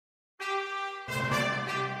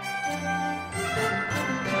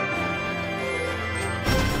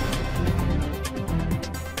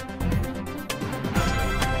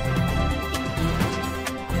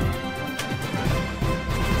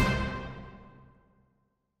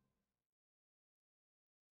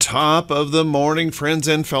Top of the morning, friends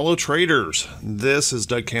and fellow traders. This is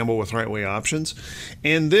Doug Campbell with Right Way Options,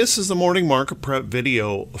 and this is the morning market prep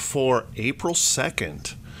video for April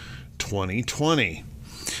 2nd, 2020.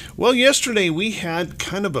 Well, yesterday we had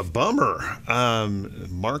kind of a bummer.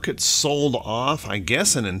 Markets sold off, I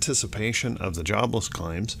guess, in anticipation of the jobless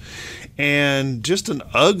claims, and just an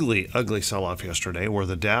ugly sell-off yesterday where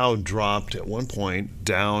the Dow dropped at one point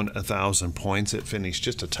down 1,000 points. It finished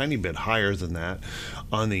just a tiny bit higher than that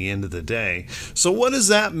on the end of the day. So what does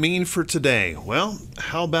that mean for today? Well,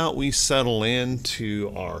 how about we settle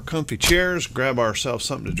into our comfy chairs, grab ourselves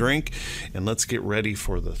something to drink, and let's get ready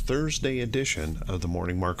for the Thursday edition of the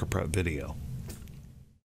morning market prep video.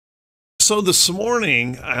 So this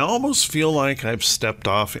morning, I almost feel like I've stepped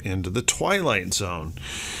off into the twilight zone.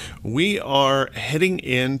 We are heading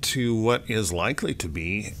into what is likely to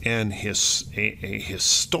be a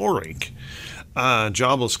historic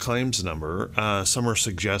jobless claims number. Some are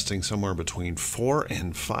suggesting somewhere between 4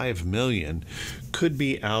 and 5 million could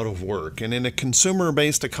be out of work. And in a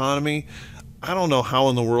consumer-based economy, I don't know how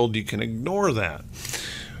in the world you can ignore that.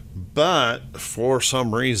 But for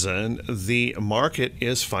some reason, the market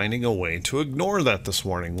is finding a way to ignore that this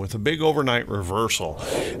morning with a big overnight reversal.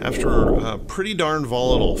 After a pretty darn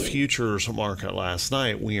volatile futures market last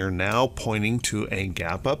night, we are now pointing to a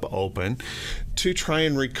gap up open to try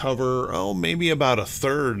and recover, maybe about a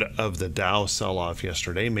third of the Dow sell-off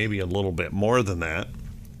yesterday, maybe a little bit more than that,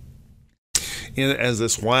 as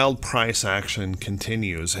this wild price action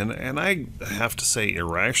continues. And I have to say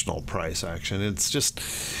irrational price action.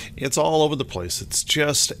 It's all over the place. It's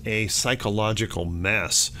just a psychological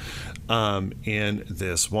mess in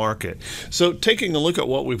this market. So taking a look at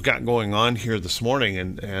what we've got going on here this morning,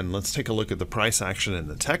 and let's take a look at the price action and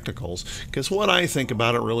the technicals, because what I think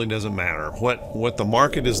about it really doesn't matter. What the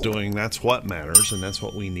market is doing, that's what matters, and that's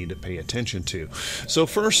what we need to pay attention to. So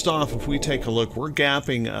first off, if we take a look, we're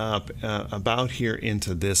gapping up about here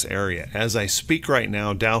into this area. As I speak right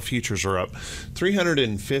now, Dow futures are up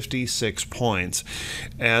 356 points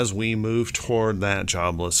as we move toward that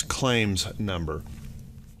jobless claims number.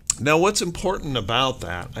 Now, what's important about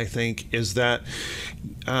that, I think, is that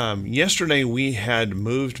yesterday we had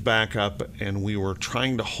moved back up and we were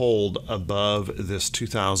trying to hold above this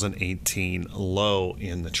 2018 low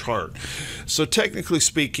in the chart. So technically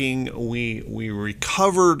speaking, we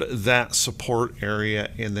recovered that support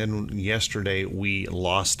area, and then yesterday we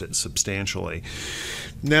lost it substantially.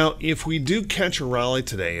 Now, if we do catch a rally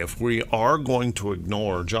today, if we are going to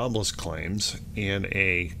ignore jobless claims in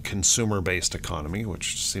a consumer-based economy,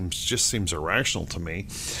 which just seems irrational to me,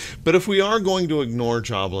 but if we are going to ignore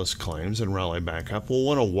jobless claims and rally back up, we'll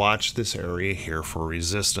want to watch this area here for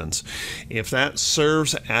resistance. If that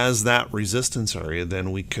serves as that resistance area,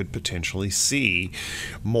 then we could potentially see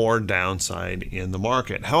more downside in the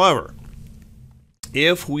market. However,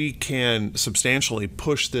 if we can substantially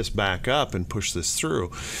push this back up and push this through,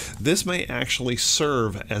 this may actually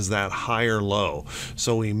serve as that higher low.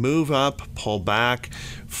 So we move up, pull back,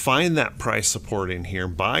 find that price support in here,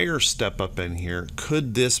 buyers step up in here.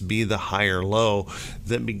 Could this be the higher low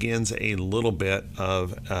that begins a little bit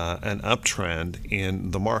of an uptrend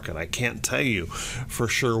in the market? I can't tell you for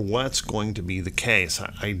sure what's going to be the case.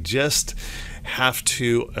 I just have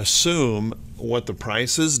to assume what the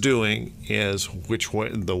price is doing is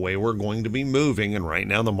the way we're going to be moving, and right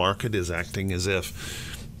now the market is acting as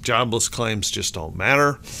if jobless claims just don't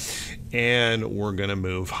matter and we're going to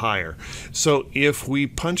move higher. So if we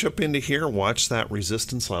punch up into here, watch that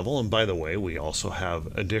resistance level, and by the way, we also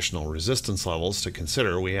have additional resistance levels to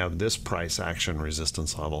consider. We have this price action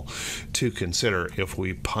resistance level to consider if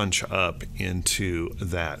we punch up into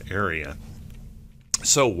that area.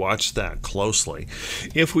 So watch that closely.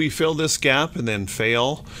 If we fill this gap and then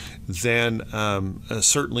fail, then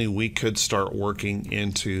certainly we could start working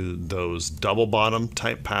into those double bottom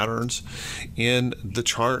type patterns in the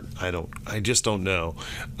chart. I just don't know.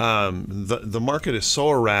 The market is so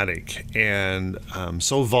erratic and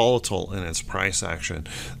so volatile in its price action.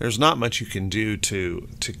 There's not much you can do to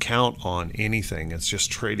count on anything. It's just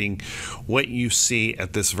trading what you see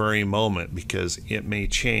at this very moment, because it may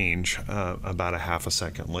change about a half a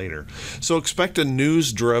second later. So expect a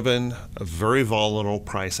news-driven, very volatile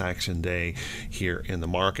price action day here in the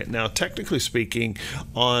market. Now, technically speaking,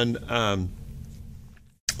 on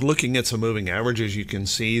looking at some moving averages, you can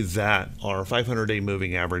see that our 500-day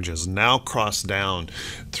moving average has now crossed down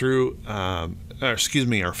through our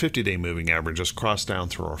 50-day moving average has crossed down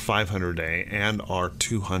through our 500-day and our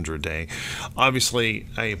 200-day. Obviously,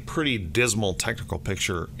 a pretty dismal technical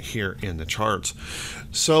picture here in the charts.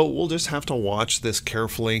 So we'll just have to watch this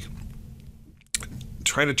carefully.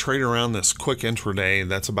 try to trade around this quick intraday.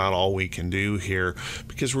 That's about all we can do here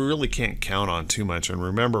because we really can't count on too much. And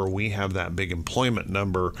remember, we have that big employment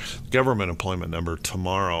number, government employment number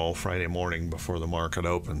tomorrow, Friday morning before the market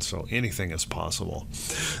opens. So anything is possible.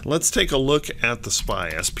 Let's take a look at the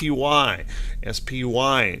SPY.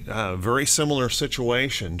 SPY, very similar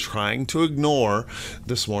situation, trying to ignore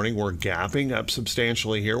this morning. We're gapping up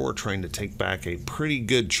substantially here. We're trying to take back a pretty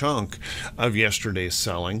good chunk of yesterday's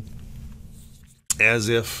selling, as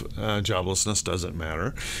if joblessness doesn't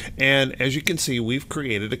matter. And as you can see, we've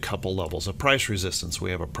created a couple levels of price resistance.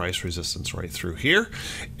 We have a price resistance right through here,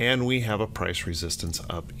 and we have a price resistance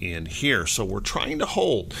up in here. So we're trying to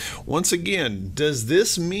hold. Once again, does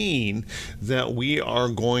this mean that we are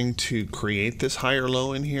going to create this higher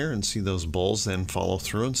low in here and see those bulls then follow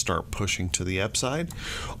through and start pushing to the upside?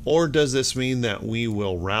 Or does this mean that we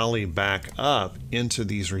will rally back up into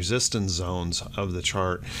these resistance zones of the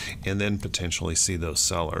chart and then potentially see those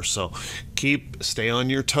sellers? So stay on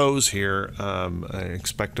your toes here. I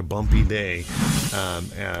expect a bumpy day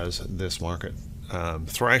as this market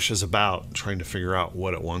thrashes about trying to figure out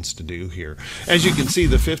what it wants to do here. As you can see,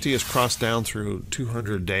 the 50 has crossed down through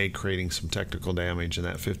 200-day, creating some technical damage, and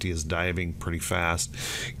that 50 is diving pretty fast.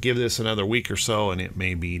 Give this another week or so and it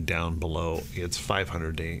may be down below its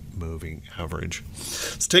 500-day moving average.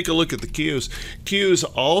 Let's take a look at the Qs. Qs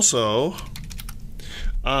also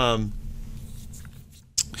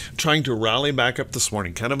trying to rally back up this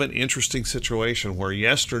morning. Kind of an interesting situation where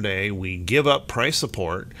yesterday we give up price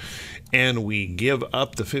support and we give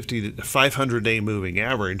up the 500-day moving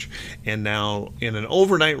average, and now in an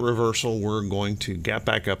overnight reversal we're going to gap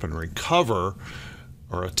back up and recover,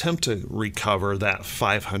 or attempt to recover, that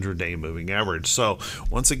 500-day moving average. So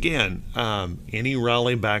once again, any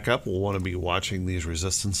rally back up, we'll want to be watching these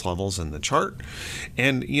resistance levels in the chart,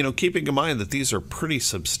 and keeping in mind that these are pretty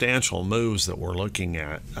substantial moves that we're looking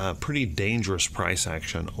at, pretty dangerous price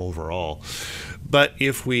action overall. But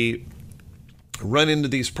if we run into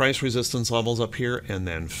these price resistance levels up here and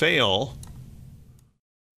then fail,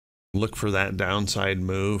 look for that downside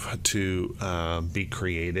move to be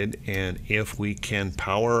created. And if we can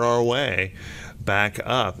power our way back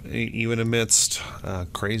up, even amidst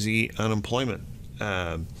crazy unemployment,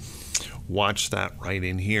 watch that right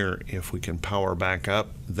in here. If we can power back up,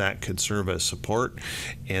 that could serve as support,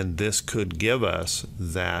 and this could give us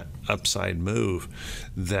that upside move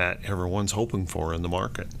that everyone's hoping for in the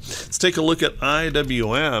market. Let's take a look at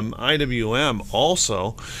IWM. IWM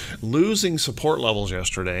also losing support levels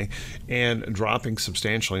yesterday and dropping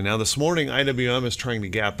substantially. Now this morning, IWM is trying to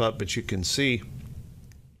gap up, but you can see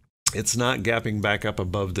it's not gapping back up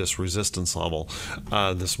above this resistance level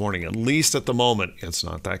this morning. At least at the moment, it's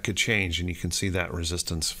not. That could change, and you can see that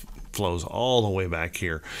resistance flows all the way back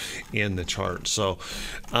here in the chart. So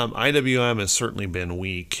IWM has certainly been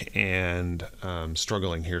weak and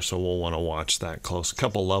struggling here, so we'll want to watch that close. A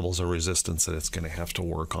couple levels of resistance that it's going to have to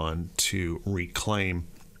work on to reclaim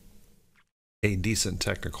a decent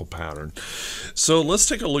technical pattern. So let's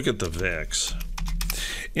take a look at the VIX.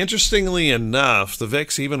 Interestingly enough, the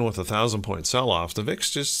VIX, even with a 1,000-point sell-off, the VIX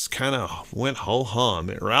just kind of went ho-hum.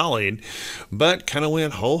 It rallied, but kind of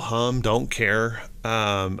went ho-hum, don't care.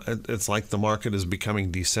 It's like the market is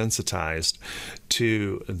becoming desensitized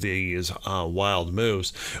to these wild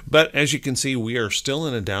moves. But as you can see, we are still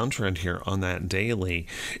in a downtrend here on that daily.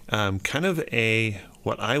 Kind of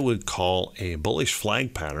what I would call a bullish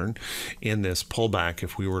flag pattern in this pullback.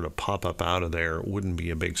 If we were to pop up out of there, it wouldn't be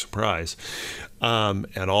a big surprise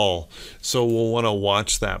at all. So we'll want to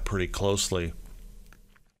watch that pretty closely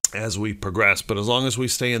as we progress. But as long as we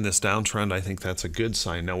stay in this downtrend, I think that's a good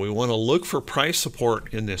sign. Now we want to look for price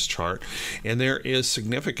support in this chart, and there is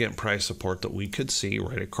significant price support that we could see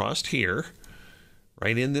right across here,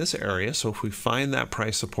 right in this area. So if we find that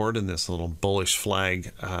price support in this little bullish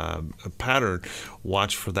flag pattern,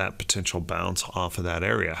 watch for that potential bounce off of that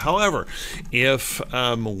area. However, if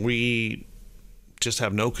we just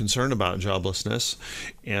have no concern about joblessness,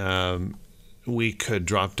 we could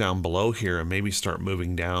drop down below here and maybe start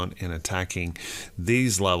moving down and attacking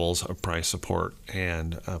these levels of price support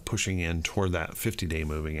and pushing in toward that 50-day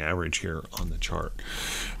moving average here on the chart.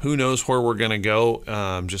 Who knows where we're going to go?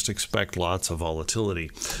 Just expect lots of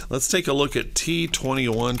volatility. Let's take a look at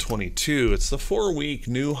T2122. It's the 4-week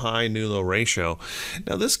new high, new low ratio.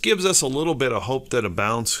 Now this gives us a little bit of hope that a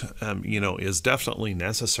bounce is definitely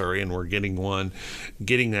necessary, and we're getting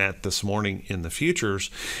that this morning in the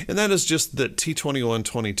futures, and that is just that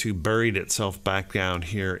T2122 buried itself back down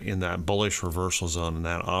here in that bullish reversal zone, and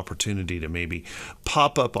that opportunity to maybe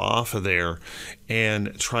pop up off of there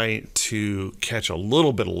and try to catch a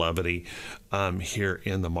little bit of levity here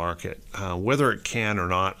in the market. Whether it can or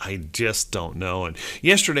not, I just don't know. And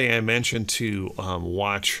yesterday I mentioned to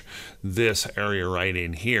watch this area right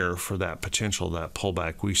in here for that potential, that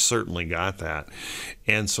pullback. We certainly got that.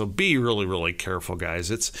 And so be really, really careful, guys.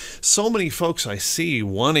 It's so many folks I see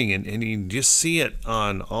wanting, and you just see it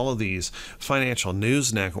on all of these financial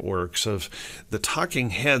news networks of the talking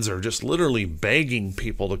heads are just literally begging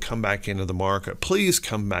people to come back into the market. Please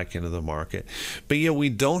come back into the market. But yet we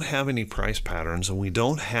don't have any price patterns, and we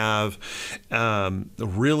don't have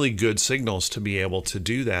really good signals to be able to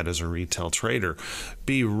do that as a retail trader.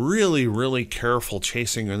 Be really, really careful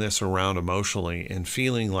chasing this around emotionally and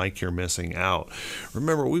feeling like you're missing out.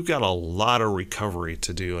 Remember, we've got a lot of recovery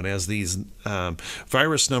to do, and as these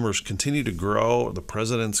virus numbers continue to grow, the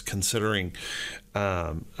president's considering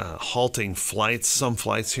halting flights, some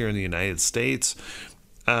flights here in the United States.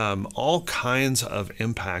 All kinds of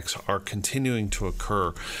impacts are continuing to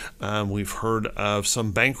occur. We've heard of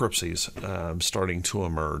some bankruptcies starting to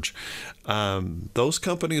emerge. Those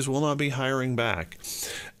companies will not be hiring back.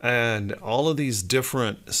 And all of these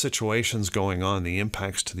different situations going on, the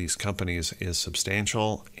impacts to these companies is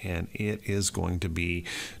substantial, and it is going to be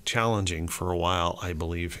challenging for a while, I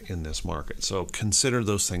believe, in this market. So consider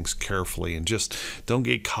those things carefully and just don't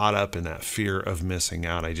get caught up in that fear of missing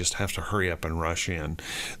out. I just have to hurry up and rush in.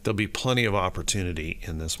 There'll be plenty of opportunity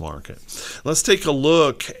in this market. Let's take a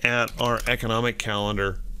look at our economic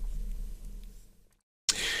calendar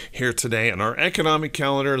here today. And our economic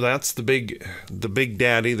calendar, that's the big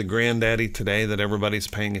daddy, the granddaddy today that everybody's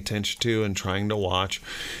paying attention to and trying to watch.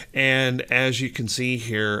 And as you can see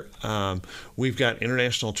here, we've got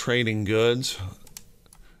international trading goods.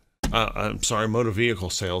 I'm sorry, motor vehicle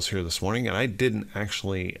sales here this morning, and I didn't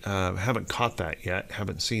actually, haven't caught that yet,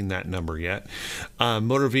 haven't seen that number yet.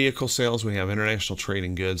 Motor vehicle sales, we have international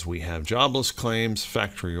trading goods, we have jobless claims,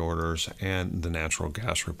 factory orders, and the natural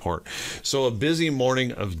gas report. So a busy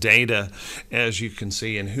morning of data, as you can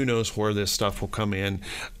see, and who knows where this stuff will come in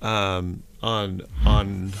on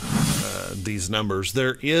these numbers.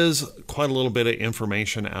 There is quite a little bit of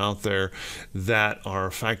information out there that our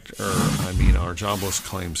jobless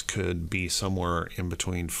claims could be somewhere in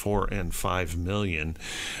between 4 and 5 million.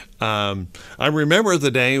 I remember the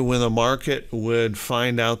day when the market would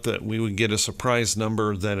find out that we would get a surprise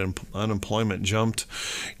number that unemployment jumped,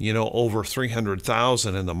 over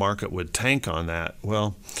 300,000, and the market would tank on that.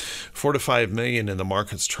 Well, 4 to 5 million, and the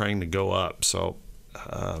market's trying to go up. So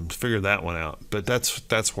figure that one out. But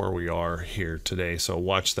that's where we are here today, so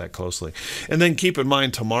watch that closely. And then keep in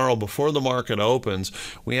mind, tomorrow before the market opens,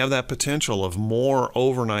 we have that potential of more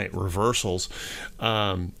overnight reversals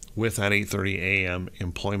with that 8:30 a.m.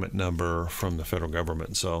 employment number from the federal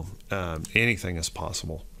government. So anything is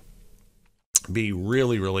possible. Be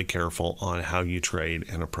really, really careful on how you trade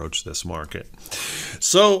and approach this market.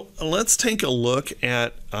 So let's take a look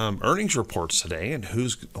at earnings reports today and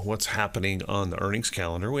what's happening on the earnings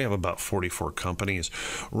calendar. We have about 44 companies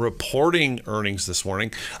reporting earnings this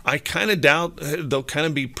morning. I kind of doubt they'll kind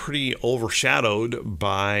of be pretty overshadowed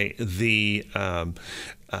by the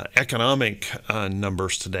economic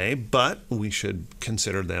numbers today, but we should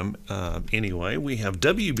consider them anyway. We have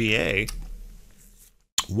WBA.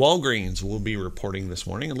 Walgreens will be reporting this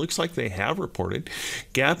morning. It looks like they have reported,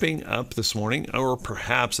 gapping up this morning, or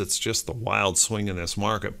perhaps it's just the wild swing in this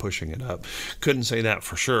market pushing it up. Couldn't say that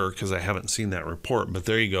for sure because I haven't seen that report, but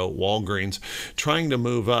there you go. Walgreens trying to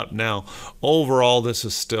move up. Now, overall, this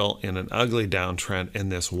is still in an ugly downtrend, and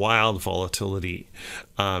this wild volatility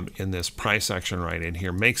in this price action right in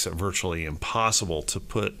here makes it virtually impossible to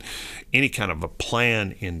put any kind of a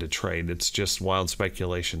plan into trade. It's just wild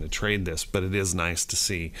speculation to trade this, but it is nice to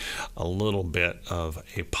see a little bit of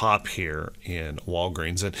a pop here in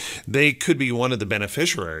Walgreens. And they could be one of the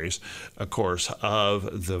beneficiaries, of course,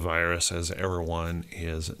 of the virus, as everyone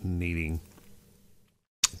is needing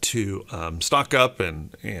to stock up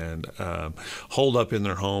and hold up in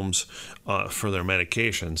their homes for their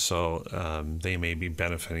medication. So they may be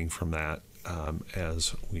benefiting from that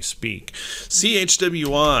as we speak.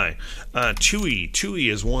 CHWI,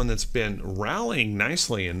 Chewy is one that's been rallying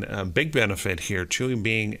nicely, and a big benefit here. Chewy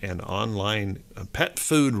being an online pet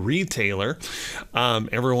food retailer.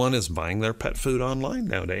 Everyone is buying their pet food online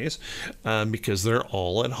nowadays because they're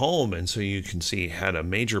all at home, and so you can see had a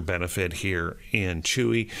major benefit here in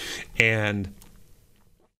Chewy. And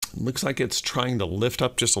Looks like it's trying to lift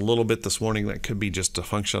up just a little bit this morning. That could be just a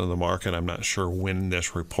function of the market. I'm not sure when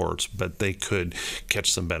this reports, but they could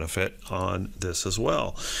catch some benefit on this as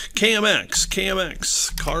well.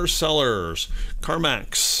 KMX, car sellers,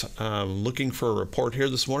 CarMax, looking for a report here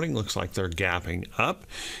this morning. Looks like they're gapping up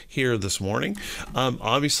here this morning.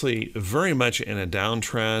 Obviously, very much in a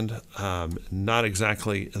downtrend. Not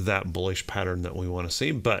exactly that bullish pattern that we want to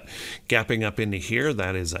see, but gapping up into here,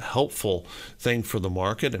 that is a helpful thing for the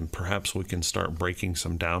market, and perhaps we can start breaking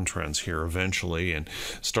some downtrends here eventually and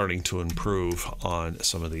starting to improve on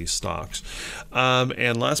some of these stocks.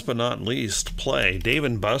 And last but not least,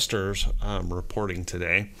 Dave & Buster's reporting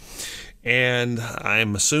today. And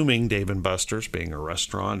I'm assuming Dave & Buster's, being a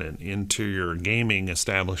restaurant and interior gaming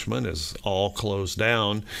establishment, is all closed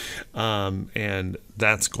down, and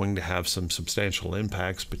that's going to have some substantial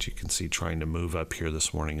impacts, but you can see trying to move up here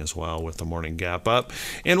this morning as well with the morning gap up.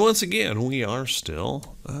 And once again, we are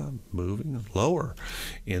still moving lower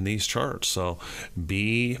in these charts, so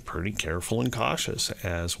be pretty careful and cautious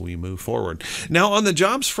as we move forward. Now, on the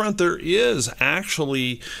jobs front, there is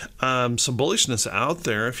actually some bullishness out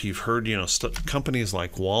there. If you've heard, companies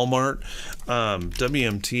like Walmart,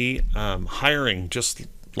 WMT, hiring just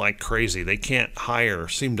like crazy. They can't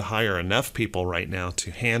seem to hire enough people right now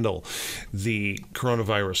to handle the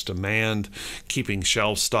coronavirus demand, keeping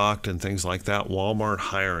shelves stocked and things like that. Walmart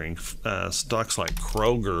hiring, stocks like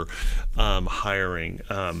Kroger hiring,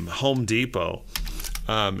 Home Depot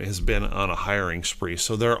has been on a hiring spree.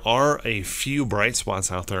 So there are a few bright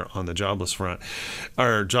spots out there on the jobs front,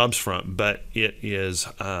 but it is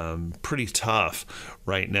pretty tough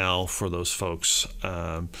right now for those folks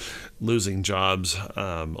losing jobs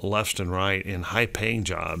left and right in high-paying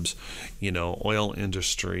jobs, oil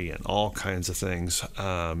industry and all kinds of things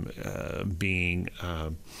being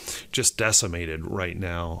just decimated right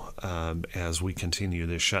now as we continue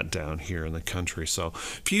this shutdown here in the country. So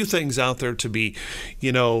few things out there to be,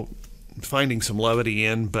 finding some levity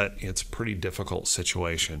in, but it's a pretty difficult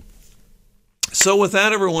situation. So with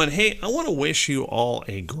that, everyone, hey, I want to wish you all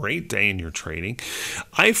a great day in your trading.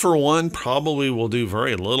 I, for one, probably will do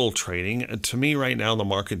very little trading. To me right now, the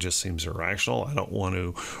market just seems irrational. I don't want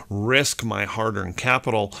to risk my hard-earned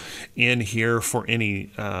capital in here for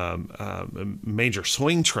any major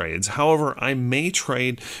swing trades. However, I may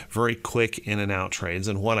trade very quick in and out trades,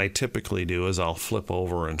 and what I typically do is I'll flip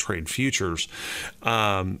over and trade futures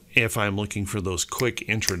if I'm looking for those quick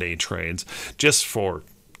intraday trades, just for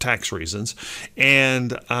tax reasons.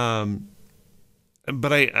 And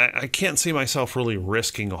but I can't see myself really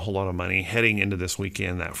risking a whole lot of money heading into this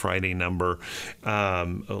weekend. That Friday number,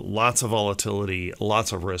 lots of volatility,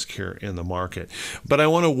 lots of risk here in the market. But I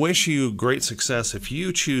want to wish you great success if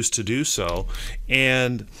you choose to do so.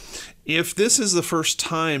 And if this is the first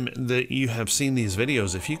time that you have seen these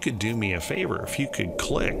videos, if you could do me a favor, if you could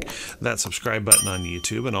click that subscribe button on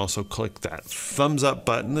YouTube and also click that thumbs up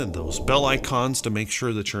button and those bell icons to make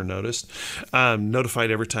sure that you're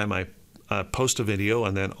notified every time I post a video,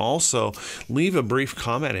 and then also leave a brief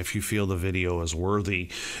comment if you feel the video is worthy,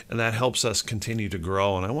 and that helps us continue to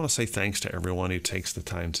grow. And I want to say thanks to everyone who takes the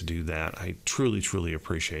time to do that. I truly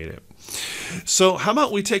appreciate it. So how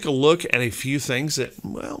about we take a look at a few things that,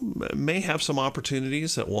 well, may have some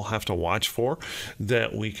opportunities that we'll have to watch for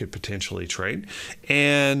that we could potentially trade,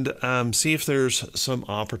 and see if there's some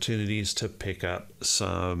opportunities to pick up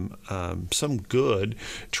some good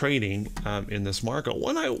trading in this market.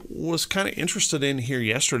 One I was kind of interested in here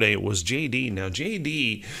yesterday was JD. Now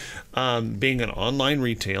JD, being an online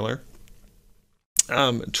retailer,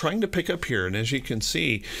 trying to pick up here, and as you can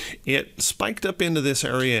see, it spiked up into this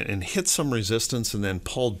area and hit some resistance and then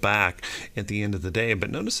pulled back at the end of the day. But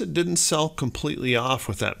notice it didn't sell completely off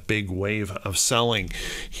with that big wave of selling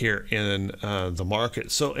here in the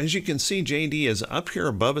market. So as you can see, JD is up here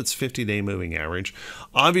above its 50-day moving average.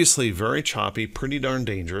 Obviously very choppy, pretty darn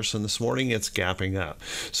dangerous, and this morning it's gapping up.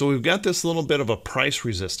 So we've got this little bit of a price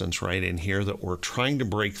resistance right in here that we're trying to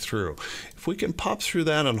break through. If we can pop through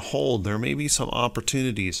that and hold, there may be some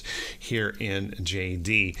opportunities here in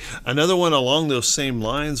JD. Another one along those same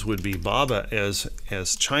lines would be BABA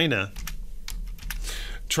as China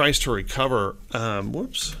tries to recover.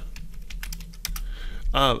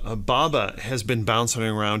 BABA has been bouncing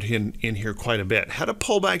around in here quite a bit. Had a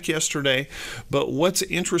pullback yesterday, but what's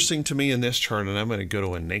interesting to me in this chart, and I'm going to go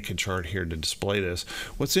to a naked chart here to display this.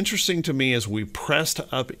 What's interesting to me is we pressed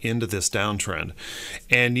up into this downtrend,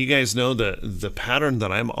 and you guys know the pattern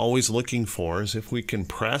that I'm always looking for is if we can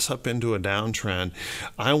press up into a downtrend,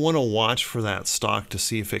 I want to watch for that stock to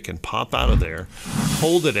see if it can pop out of there,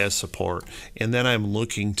 hold it as support, and then I'm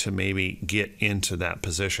looking to maybe get into that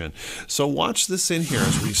position. So watch this in here.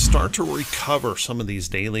 as we start to recover some of these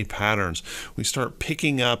daily patterns, we start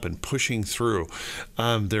picking up and pushing through,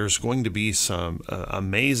 there's going to be some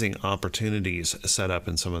amazing opportunities set up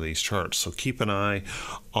in some of these charts. So keep an eye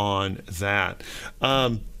on that.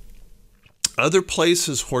 Other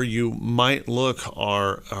places where you might look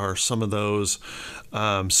are some of those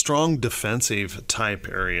strong defensive type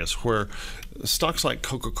areas where stocks like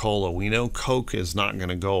Coca-Cola, we know Coke is not going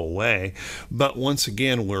to go away, but once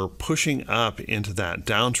again, we're pushing up into that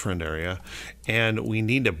downtrend area, and we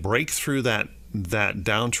need to break through that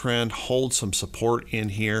downtrend, hold some support in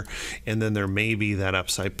here, and then there may be that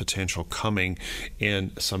upside potential coming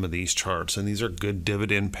in some of these charts. And these are good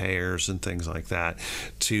dividend payers and things like that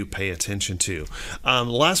to pay attention to. The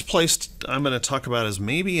last place I'm going to talk about is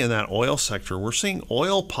maybe in that oil sector. We're seeing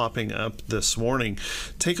oil popping up this morning.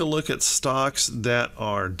 Take a look at stocks that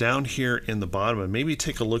are down here in the bottom, and maybe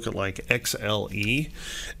take a look at like XLE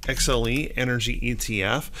Energy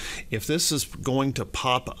ETF. If this is going to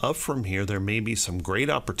pop up from here, there may be some great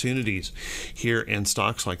opportunities here in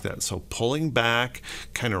stocks like that. So pulling back,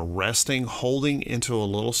 kind of resting, holding into a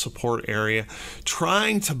little support area,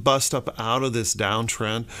 trying to bust up out of this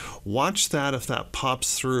downtrend. Watch that if that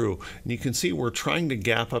pops through. And you can see we're trying to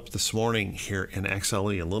gap up this morning here in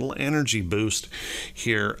XLE, a little energy boost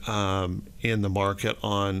here in the market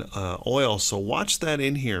on oil. So watch that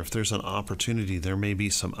in here. If there's an opportunity, there may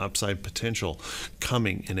be some upside potential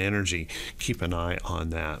coming in energy. Keep an eye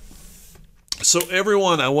on that. So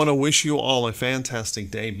everyone, I want to wish you all a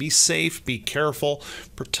fantastic day. Be safe, be careful,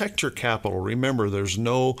 protect your capital. Remember, there's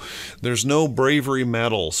no bravery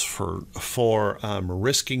medals for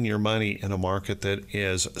risking your money in a market that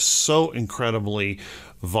is so incredibly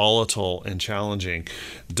volatile and challenging.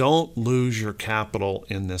 Don't lose your capital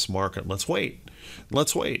in this market. Let's wait.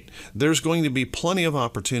 Let's wait. There's going to be plenty of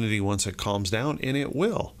opportunity once it calms down, and it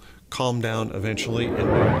will calm down eventually, and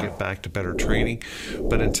we'll get back to better trading.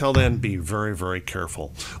 But until then, be very, very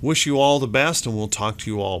careful. Wish you all the best, and we'll talk to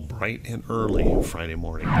you all bright and early Friday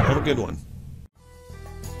morning. Have a good one.